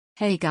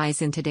Hey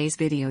guys, in today's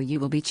video you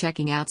will be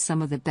checking out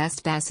some of the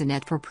best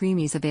Bassinet for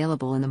Preemies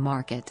available in the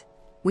market.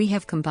 We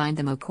have combined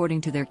them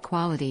according to their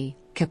quality,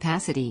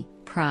 capacity,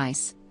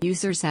 price,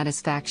 user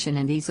satisfaction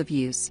and ease of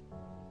use.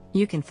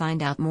 You can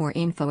find out more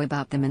info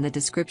about them in the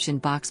description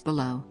box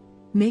below.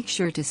 Make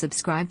sure to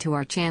subscribe to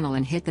our channel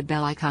and hit the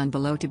bell icon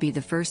below to be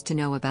the first to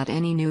know about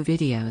any new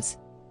videos.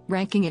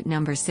 Ranking at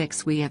number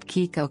 6 we have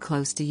Chicco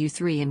Close to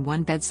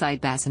U3-in-1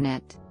 Bedside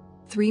Bassinet.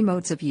 3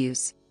 modes of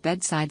use: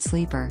 bedside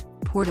sleeper,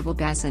 portable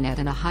bassinet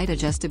and a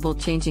height-adjustable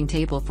changing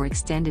table for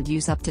extended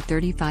use. Up to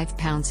 35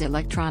 pounds.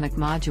 Electronic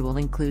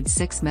module includes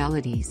 6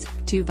 melodies,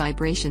 2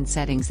 vibration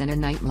settings and a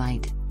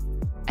nightlight.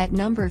 At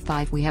number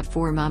 5 we have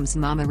 4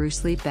 mamaRoo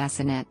Sleep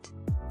Bassinet.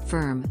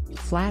 Firm,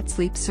 flat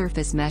sleep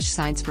surface mesh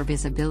sides for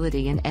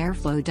visibility and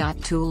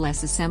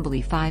airflow.Tool-less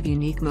assembly. 5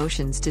 unique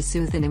motions to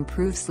soothe and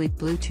improve sleep.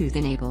 Bluetooth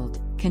enabled.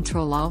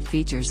 Control all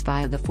features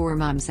via the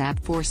 4moms app.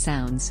 4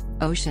 sounds: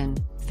 ocean,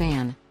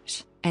 fan,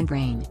 and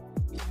rain.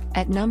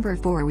 At number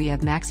 4 we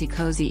have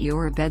Maxi-Cosi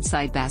Iora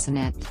Bedside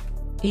Bassinet.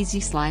 Easy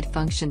slide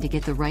function to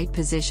get the right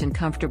position.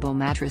 Comfortable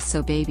mattress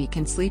so baby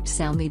can sleep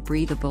soundly.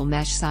 Breathable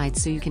mesh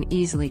sides so you can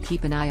easily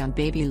keep an eye on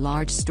baby.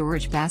 Large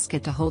storage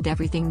basket to hold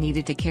everything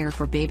needed to care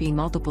for baby.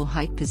 Multiple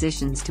height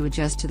positions to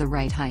adjust to the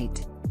right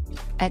height.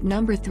 At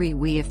number 3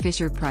 we have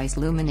Fisher-Price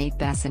Luminate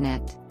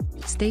Bassinet.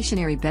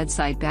 Stationary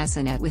bedside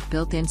bassinet with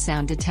built-in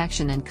sound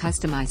detection and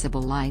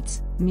customizable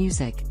lights,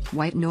 music,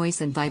 white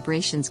noise and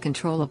vibrations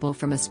controllable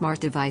from a smart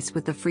device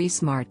with the free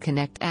Smart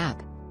Connect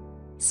app.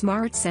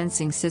 Smart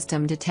sensing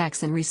system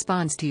detects and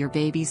responds to your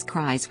baby's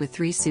cries with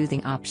 3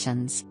 soothing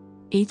options.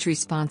 Each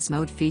response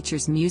mode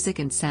features music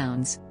and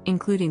sounds,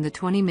 including the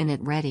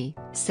 20-minute Ready,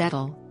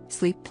 Settle,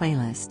 Sleep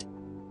playlist.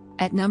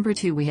 At number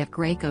 2 we have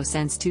Chicco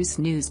Sense 2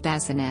 Snooze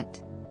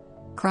Bassinet.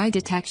 Cry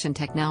detection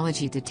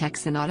technology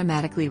detects and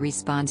automatically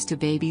responds to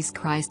baby's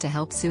cries to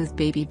help soothe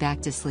baby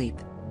back to sleep.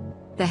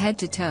 The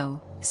head-to-toe,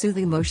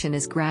 soothing motion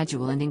is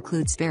gradual and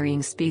includes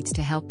varying speeds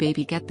to help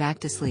baby get back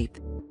to sleep.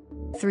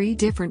 3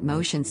 different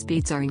motion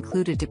speeds are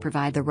included to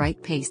provide the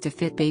right pace to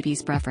fit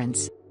baby's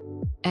preference.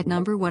 At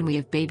number 1 we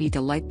have Baby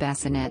Delight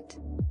Bassinet.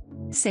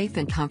 Safe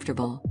and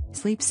comfortable,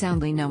 sleep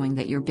soundly knowing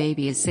that your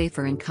baby is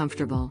safer and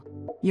comfortable.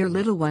 Your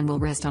little one will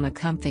rest on a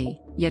comfy,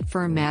 yet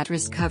firm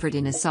mattress covered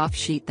in a soft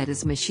sheet that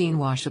is machine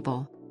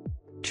washable.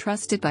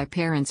 Trusted by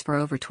parents for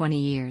over 20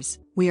 years,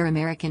 we are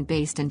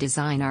American-based and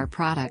design our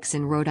products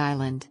in Rhode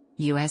Island,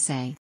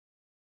 USA.